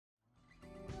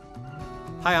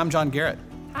Hi, I'm John Garrett.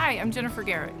 Hi, I'm Jennifer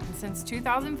Garrett, and since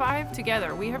 2005,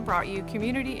 together we have brought you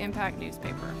Community Impact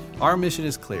Newspaper. Our mission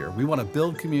is clear. We want to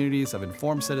build communities of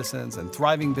informed citizens and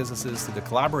thriving businesses through the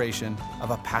collaboration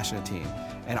of a passionate team.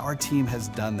 And our team has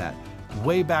done that.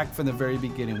 Way back from the very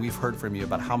beginning, we've heard from you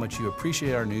about how much you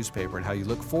appreciate our newspaper and how you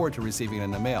look forward to receiving it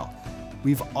in the mail.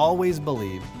 We've always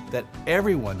believed that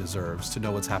everyone deserves to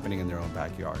know what's happening in their own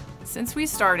backyard. Since we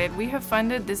started, we have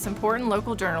funded this important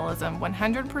local journalism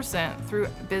 100% through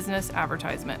business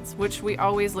advertisements, which we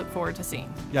always look forward to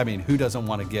seeing. Yeah, I mean, who doesn't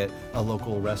want to get a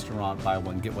local restaurant buy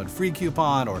one, get one free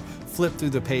coupon, or flip through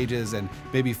the pages and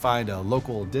maybe find a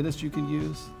local dentist you can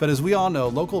use? But as we all know,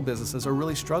 local businesses are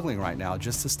really struggling right now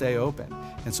just to stay open.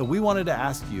 And so we wanted to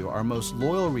ask you, our most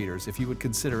loyal readers, if you would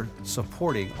consider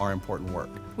supporting our important work.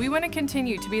 We want to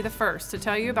continue to be the first to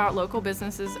tell you about local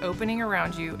businesses opening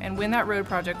around you and when that road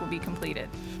project will be completed.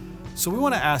 So we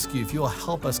want to ask you if you will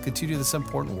help us continue this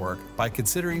important work by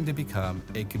considering to become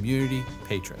a community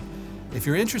patron. If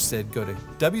you're interested, go to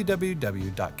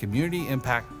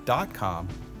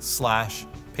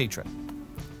www.communityimpact.com/patron.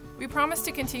 We promise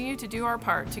to continue to do our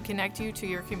part to connect you to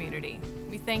your community.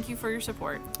 We thank you for your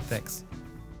support. Thanks.